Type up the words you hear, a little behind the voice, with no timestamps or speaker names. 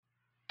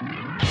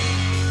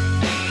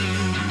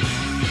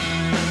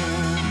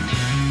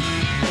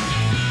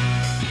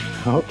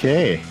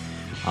Okay,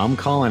 I'm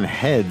calling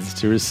heads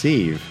to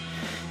receive.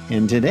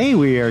 And today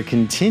we are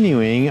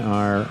continuing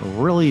our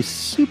really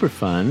super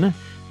fun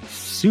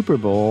Super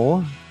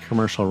Bowl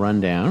commercial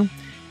rundown.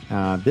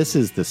 This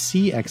is the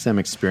CXM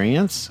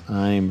experience.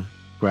 I'm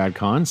Brad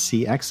Kahn,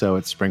 CXO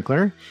at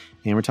Sprinkler,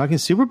 and we're talking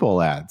Super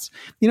Bowl ads.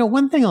 You know,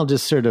 one thing I'll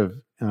just sort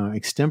of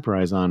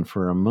extemporize on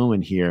for a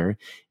moment here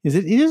is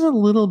it is a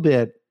little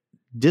bit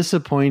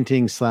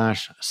disappointing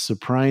 /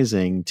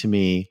 surprising to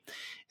me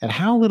at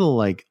how little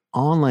like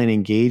online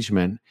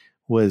engagement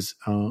was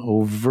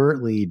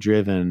overtly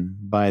driven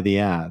by the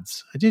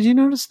ads. Did you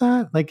notice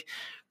that? Like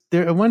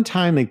there at one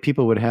time, like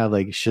people would have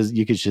like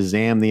you could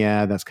Shazam the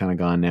ad. That's kind of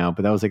gone now,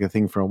 but that was like a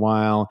thing for a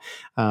while.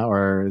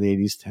 Or they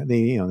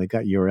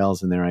got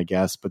URLs in there, I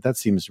guess. But that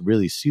seems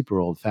really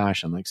super old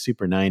fashioned, like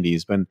super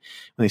 90s. But when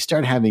they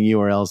started having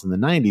URLs in the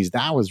 90s,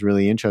 that was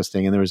really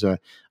interesting, and there was a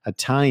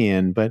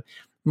tie-in. But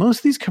most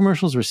of these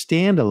commercials were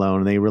standalone,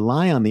 and they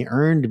rely on the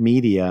earned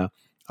media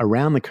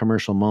around the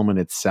commercial moment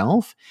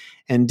itself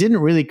and didn't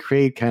really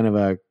create kind of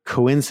a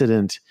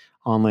coincident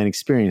online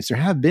experience. There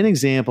have been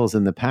examples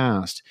in the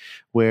past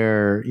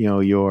where, you know,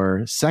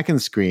 your second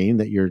screen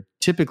that you're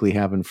typically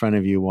have in front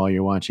of you while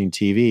you're watching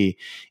TV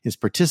is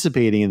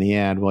participating in the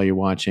ad while you're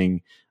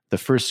watching the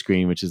first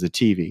screen, which is the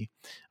TV.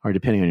 Or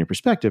depending on your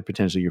perspective,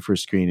 potentially your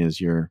first screen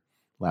is your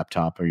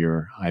laptop or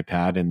your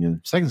iPad, and the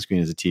second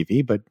screen is a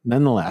TV. But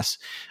nonetheless,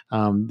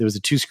 there was a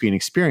two-screen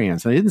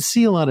experience. And I didn't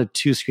see a lot of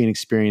two-screen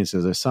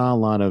experiences. I saw a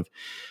lot of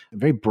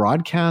very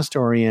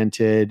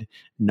broadcast-oriented,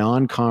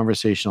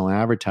 non-conversational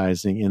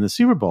advertising in the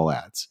Super Bowl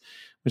ads,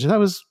 which I thought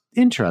was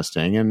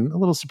interesting and a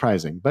little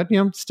surprising, but you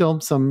know,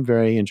 still some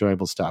very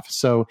enjoyable stuff.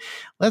 So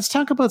let's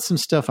talk about some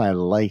stuff I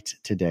liked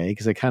today,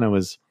 because I kind of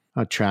was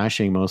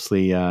trashing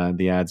mostly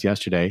the ads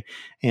yesterday.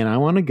 And I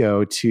want to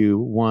go to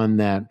one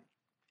that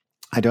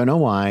I don't know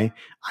why,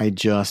 I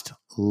just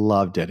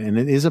loved it. And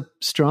it is a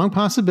strong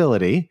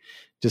possibility,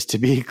 just to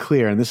be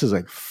clear, and this is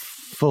like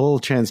full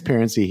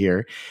transparency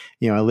here.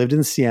 You know, I lived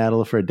in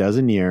Seattle for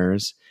 12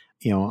 years.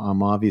 You know,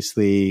 I'm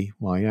obviously,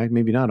 well, yeah,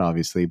 maybe not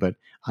obviously, but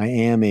I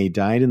am a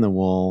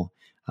dyed-in-the-wool,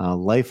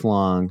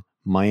 lifelong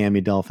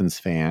Miami Dolphins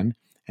fan.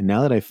 And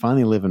now that I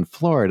finally live in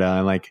Florida,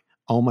 I'm like,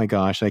 oh my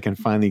gosh, I can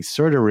finally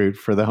sort of root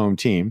for the home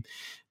team.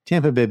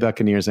 Tampa Bay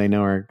Buccaneers, I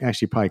know, are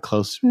actually probably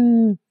close.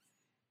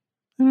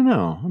 I don't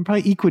know. I'm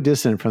probably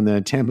equidistant from the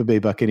Tampa Bay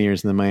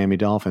Buccaneers and the Miami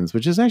Dolphins,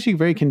 which is actually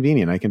very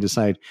convenient. I can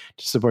decide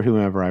to support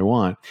whomever I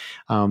want.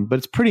 But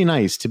it's pretty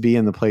nice to be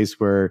in the place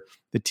where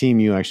the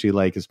team you actually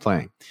like is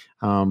playing.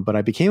 But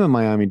I became a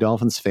Miami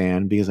Dolphins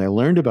fan because I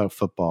learned about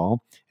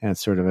football at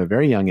sort of a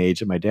very young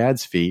age at my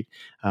dad's feet,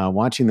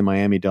 watching the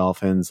Miami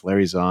Dolphins,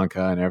 Larry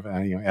Zonka,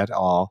 and et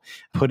al.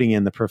 Putting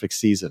in the perfect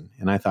season.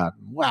 And I thought,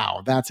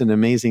 wow, that's an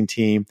amazing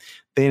team.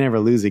 They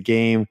never lose a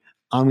game.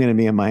 I'm going to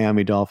be a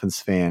Miami Dolphins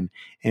fan.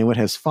 And what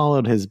has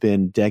followed has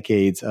been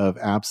decades of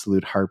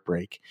absolute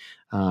heartbreak.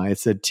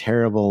 It's a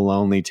terrible,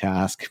 lonely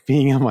task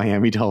being a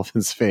Miami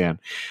Dolphins fan.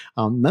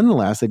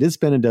 Nonetheless, I did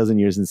spend 12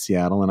 years in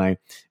Seattle, and I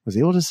was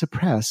able to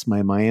suppress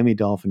my Miami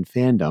Dolphin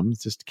fandom,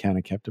 just kind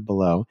of kept it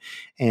below,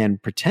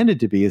 and pretended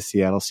to be a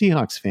Seattle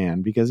Seahawks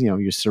fan because, you know,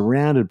 you're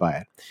surrounded by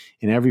it.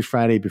 And every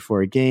Friday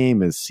before a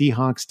game is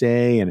Seahawks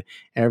Day, and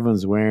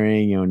everyone's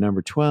wearing, you know,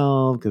 number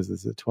 12 because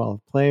it's a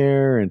 12th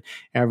player, and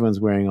everyone's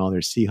wearing all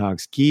their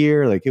Seahawks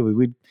gear. Like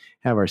we'd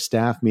have our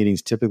staff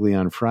meetings typically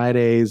on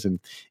Fridays, and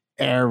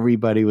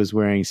everybody was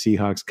wearing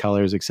Seahawks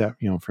colors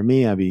except, you know, for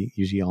me, I'd be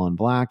usually all in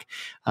black.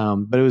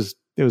 But it was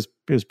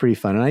pretty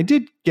fun. And I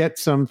did get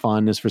some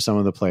fondness for some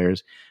of the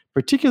players,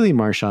 particularly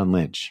Marshawn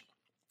Lynch.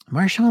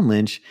 Marshawn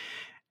Lynch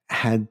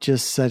had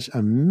just such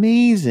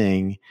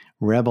amazing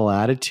rebel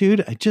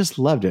attitude. I just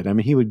loved it. I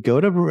mean, he would go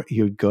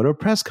to a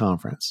press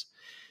conference,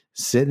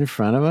 sit in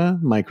front of a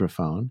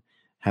microphone,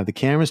 have the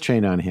cameras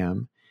trained on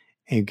him,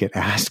 and get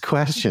asked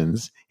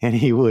questions, and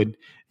he would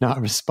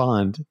not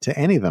respond to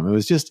any of them.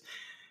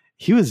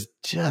 He was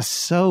just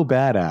so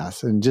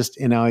badass, and just,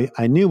 you know,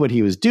 I knew what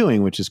he was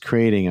doing, which is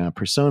creating a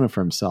persona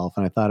for himself.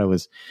 And I thought it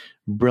was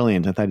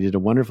brilliant. I thought he did a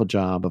wonderful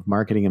job of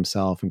marketing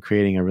himself and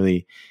creating a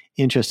really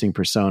interesting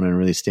persona and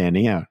really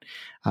standing out.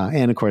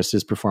 And of course,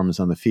 his performance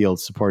on the field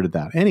supported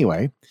that.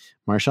 Anyway,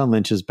 Marshawn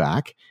Lynch is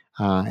back,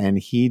 and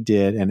he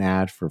did an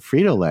ad for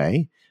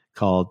Frito-Lay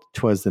called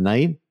 "'Twas the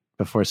Night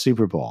Before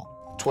Super Bowl."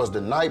 'Twas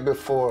the night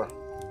before.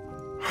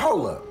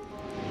 Hold up.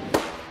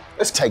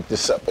 Let's take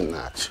this up a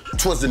notch.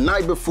 'Twas the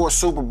night before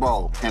Super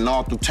Bowl, and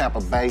all through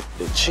Tampa Bay,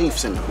 the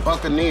Chiefs and the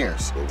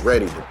Buccaneers were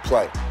ready to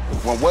play.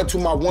 When what to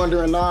my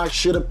wondering eyes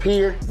should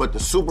appear but the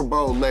Super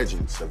Bowl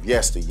legends of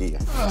yesteryear.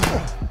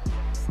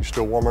 You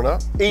still warming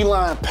up?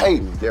 Eli and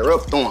Peyton, they're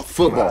up throwing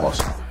footballs,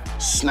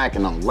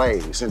 snacking on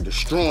Lays and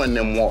destroying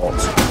them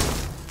walls.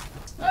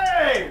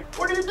 Hey,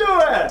 what are you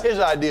doing? His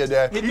idea,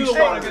 Dad. You do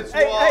want to get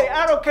swole. Hey,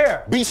 I don't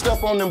care. Beast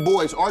up on them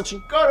boys,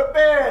 Archie. Go to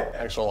bed.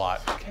 Thanks a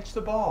lot. Catch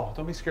the ball.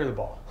 Don't be scared of the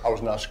ball. I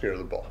was not scared of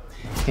the ball.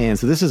 And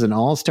so this is an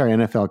all-star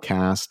NFL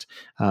cast,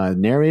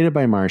 narrated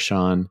by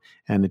Marshawn,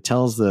 and it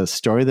tells the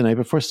story of the night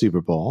before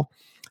Super Bowl.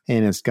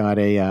 and it's got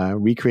a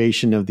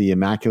recreation of the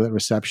Immaculate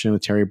Reception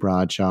with Terry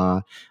Bradshaw,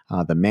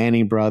 the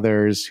Manning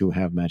brothers who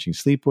have matching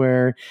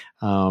sleepwear.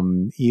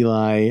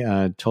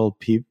 Eli told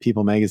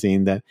People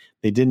magazine that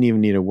they didn't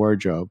even need a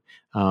wardrobe,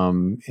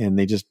 and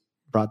they just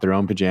brought their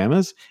own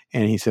pajamas.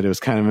 And he said it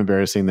was kind of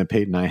embarrassing that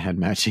Peyton and I had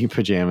matching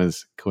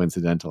pajamas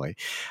coincidentally.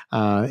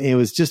 It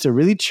was just a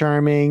really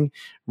charming,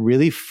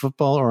 really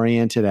football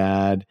oriented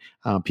ad.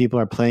 People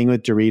are playing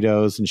with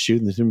Doritos and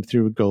shooting them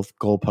through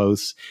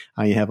goalposts.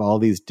 You have all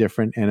these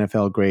different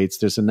NFL greats.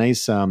 There's a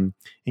nice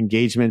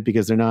engagement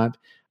because they don't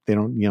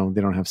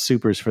have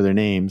supers for their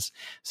names.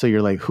 So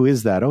you're like, who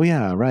is that? Oh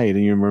yeah, right.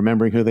 And you're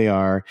remembering who they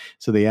are.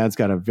 So the ad's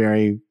got a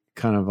very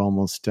kind of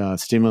almost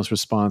stimulus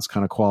response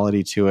kind of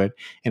quality to it,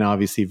 and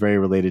obviously very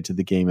related to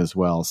the game as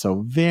well.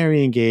 So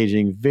very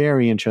engaging,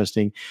 very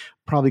interesting.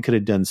 Probably could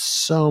have done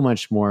so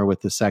much more with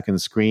the second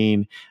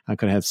screen. I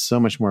could have had so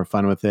much more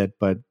fun with it,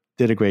 but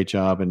did a great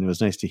job, and it was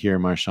nice to hear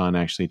Marshawn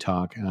actually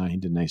talk. He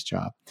did a nice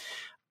job.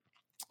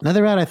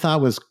 Another ad I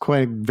thought was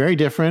very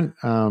different,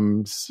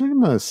 sort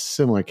of a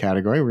similar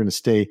category. We're going to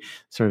stay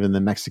sort of in the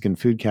Mexican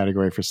food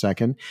category for a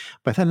second.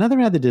 But I thought another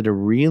ad that did a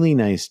really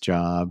nice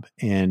job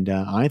and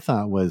I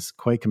thought was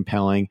quite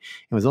compelling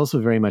and was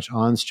also very much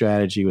on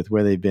strategy with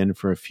where they've been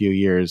for a few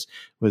years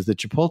was the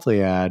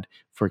Chipotle ad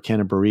for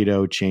Can a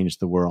Burrito Change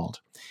the World?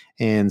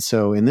 And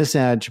so in this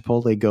ad,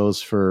 Chipotle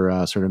goes for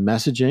sort of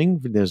messaging.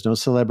 There's no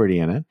celebrity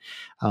in it.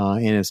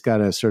 And it's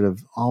got a sort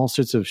of all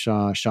sorts of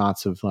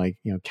shots of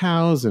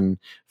cows and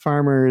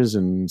farmers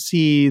and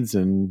seeds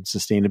and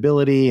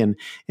sustainability. And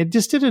it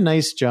just did a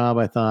nice job,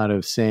 I thought,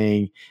 of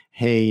saying,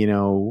 hey,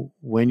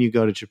 when you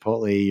go to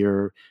Chipotle,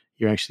 you're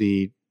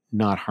actually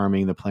not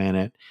harming the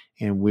planet.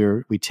 And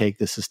we take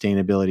the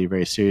sustainability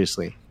very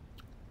seriously.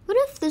 What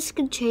if this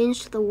could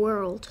change the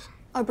world?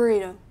 A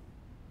burrito.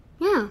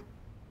 Yeah.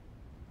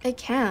 It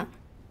can't.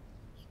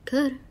 It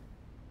could.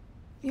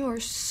 You're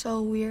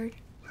so weird.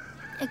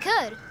 It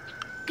could. It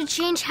could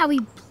change how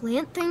we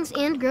plant things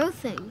and grow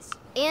things.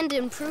 And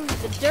improve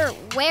the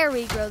dirt where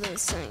we grow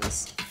those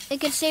things. It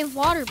could save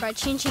water by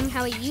changing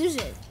how we use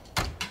it.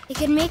 It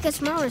could make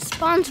us more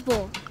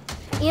responsible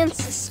and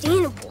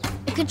sustainable.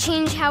 It could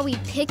change how we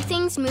pick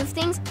things, move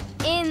things,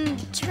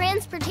 and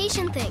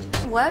transportation things.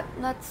 What?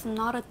 That's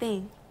not a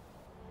thing.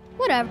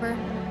 Whatever.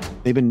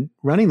 They've been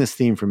running this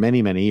theme for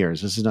many, many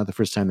years. This is not the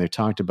first time they've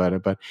talked about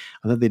it, but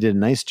I thought they did a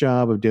nice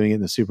job of doing it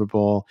in the Super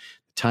Bowl.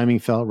 The timing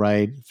felt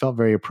right, felt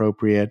very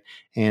appropriate.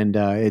 And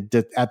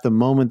at the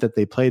moment that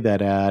they played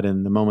that ad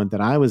and the moment that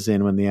I was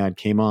in when the ad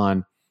came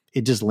on,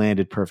 it just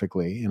landed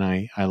perfectly. And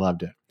I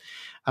loved it.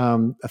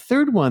 A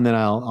third one that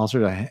I'll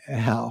sort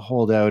of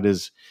hold out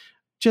is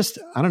just,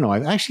 I don't know,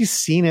 I've actually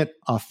seen it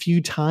a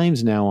few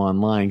times now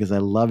online because I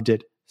loved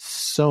it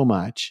so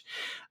much.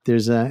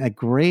 There's a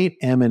great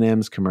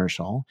M&M's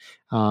commercial,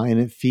 and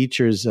it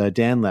features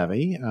Dan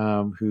Levy,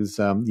 who's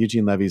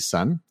Eugene Levy's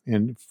son,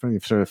 and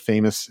sort of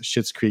famous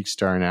Schitt's Creek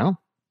star now.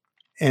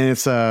 And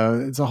it's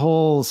a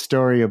whole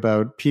story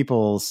about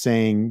people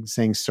saying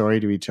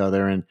sorry to each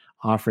other and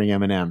offering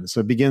M&M's.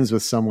 So it begins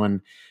with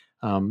someone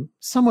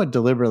somewhat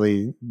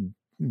deliberately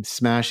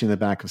smashing the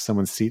back of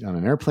someone's seat on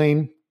an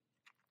airplane.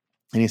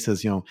 And he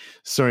says,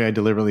 sorry, I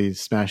deliberately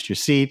smashed your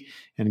seat,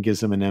 and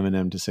gives them an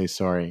M&M to say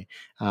sorry.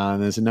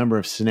 And there's a number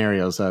of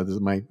scenarios.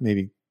 My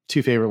maybe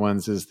two favorite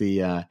ones is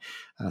the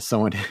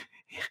someone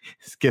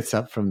gets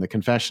up from the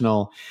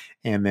confessional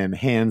and then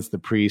hands the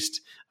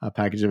priest a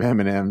package of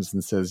M&Ms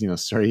and says,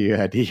 sorry you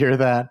had to hear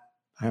that.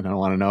 I don't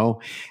want to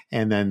know.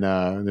 And then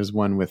there's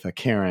one with a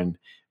Karen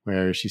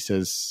where she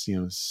says,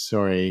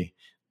 sorry,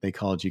 they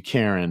called you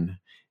Karen.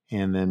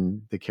 And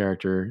then the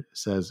character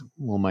says,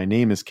 well, my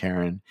name is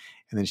Karen.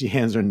 And then she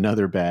hands her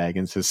another bag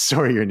and says,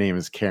 sorry, your name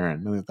is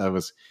Karen. I thought that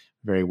was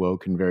very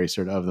woke and very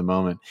sort of the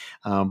moment.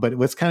 But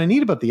what's kind of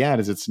neat about the ad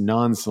is it's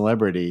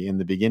non-celebrity in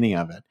the beginning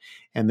of it.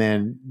 And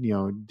then,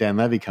 Dan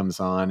Levy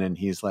comes on and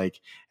he's like,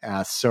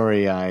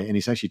 sorry, and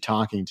he's actually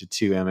talking to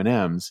two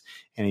M&Ms.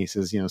 And he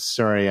says,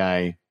 sorry,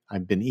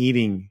 I've been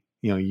eating,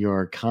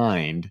 your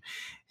kind,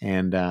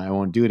 and I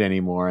won't do it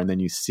anymore. And then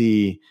you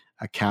see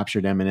a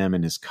captured M&M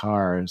in his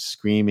car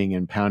screaming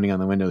and pounding on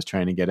the windows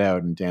trying to get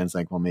out. And Dan's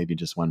like, well, maybe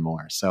just one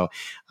more. So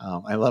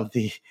I love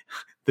the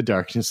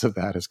darkness of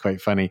that. Is quite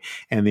funny.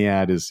 And the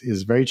ad is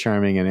very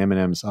charming, and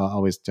M&M's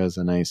always does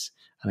a nice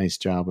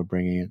job of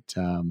bringing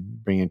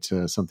it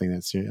to something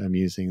that's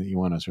amusing that you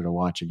want to sort of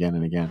watch again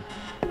and again.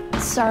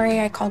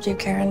 Sorry I called you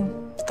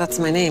Karen. That's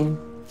my name.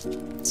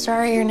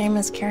 Sorry your name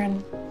is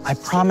Karen. I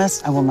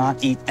promise I will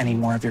not eat any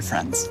more of your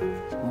friends.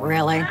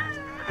 Really?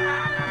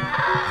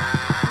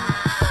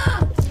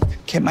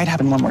 Okay, it might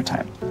happen one more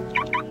time.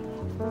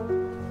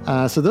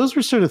 So those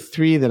were sort of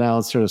three that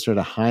I'll sort of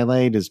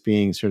highlight as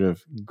being sort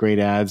of great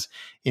ads.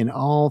 In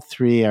all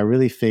three, I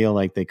really feel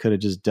like they could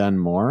have just done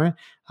more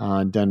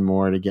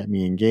to get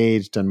me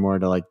engaged, done more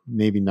to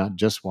maybe not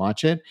just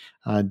watch it,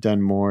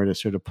 done more to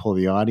sort of pull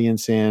the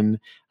audience in.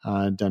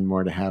 done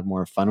more to have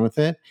more fun with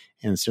it,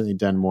 and certainly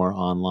done more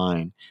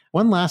online.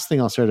 One last thing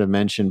I'll sort of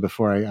mention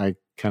before I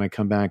kind of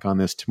come back on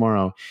this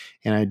tomorrow,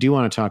 and I do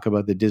want to talk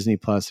about the Disney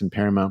Plus and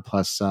Paramount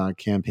Plus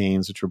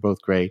campaigns, which were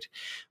both great.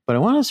 But I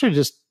want to sort of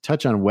just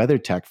touch on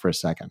WeatherTech for a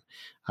second.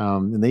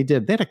 And they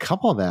had a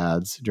couple of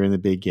ads during the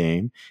big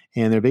game,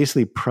 and they're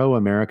basically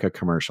pro-America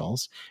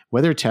commercials.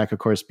 WeatherTech, of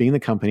course, being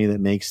the company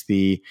that makes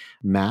the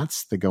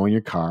mats that go in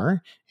your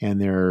car, and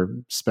they're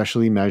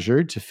specially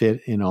measured to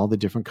fit in all the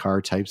different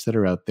car types that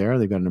are out there.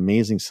 They've got an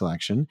amazing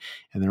selection,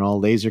 and they're all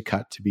laser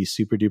cut to be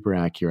super duper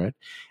accurate.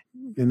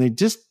 And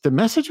the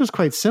message was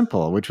quite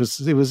simple, which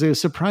was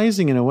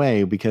surprising in a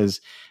way,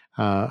 because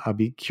I'll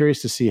be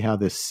curious to see how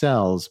this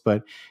sells.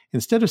 But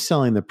instead of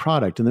selling the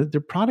product, and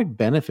the product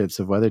benefits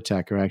of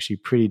WeatherTech are actually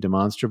pretty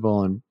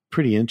demonstrable and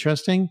pretty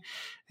interesting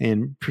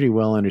and pretty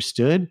well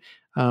understood.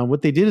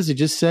 What they did is they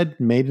just said,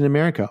 made in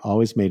America,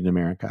 always made in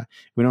America.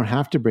 We don't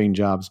have to bring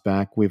jobs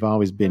back. We've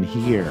always been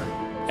here.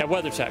 At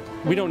WeatherTech,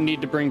 we don't need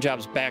to bring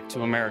jobs back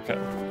to America.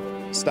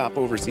 Stop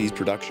overseas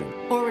production.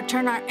 Or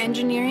return our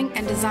engineering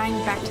and design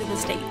back to the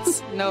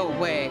States. No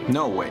way.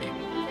 No way.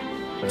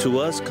 To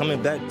us,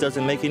 coming back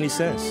doesn't make any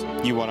sense.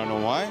 You want to know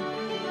why?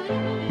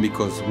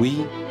 Because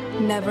we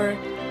never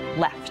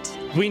Left.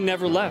 We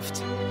never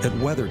left. At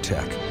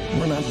WeatherTech,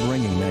 we're not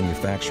bringing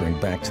manufacturing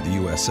back to the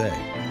USA,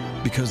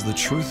 because the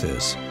truth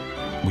is,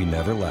 we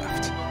never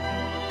left.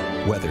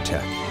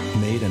 WeatherTech,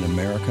 made in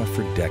America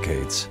for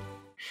decades.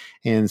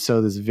 And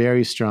so this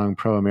very strong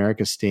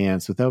pro-America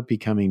stance, without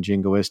becoming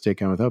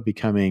jingoistic and without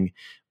becoming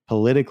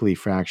politically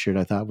fractured,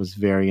 I thought was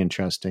very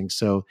interesting.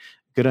 So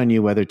good on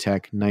you,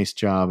 WeatherTech. Nice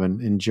job,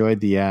 and enjoyed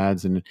the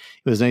ads. And it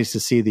was nice to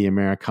see the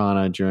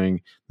Americana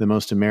during the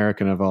most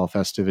American of all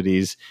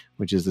festivities,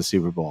 which is the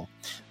Super Bowl.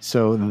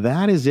 So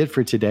that is it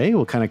for today.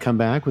 We'll kind of come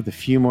back with a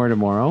few more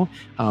tomorrow.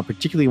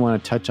 Particularly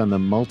want to touch on the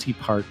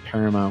multi-part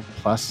Paramount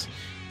Plus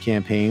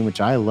campaign, which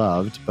I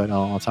loved, but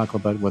I'll talk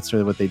about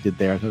what they did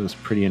there. I thought it was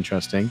pretty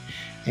interesting.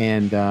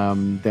 And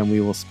then we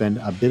will spend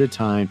a bit of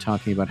time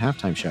talking about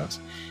halftime shows.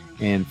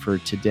 And for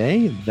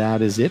today,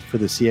 that is it for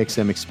the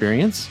CXM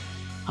Experience.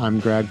 I'm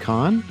Greg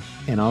Kahn,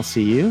 and I'll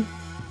see you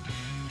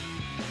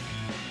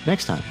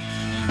next time.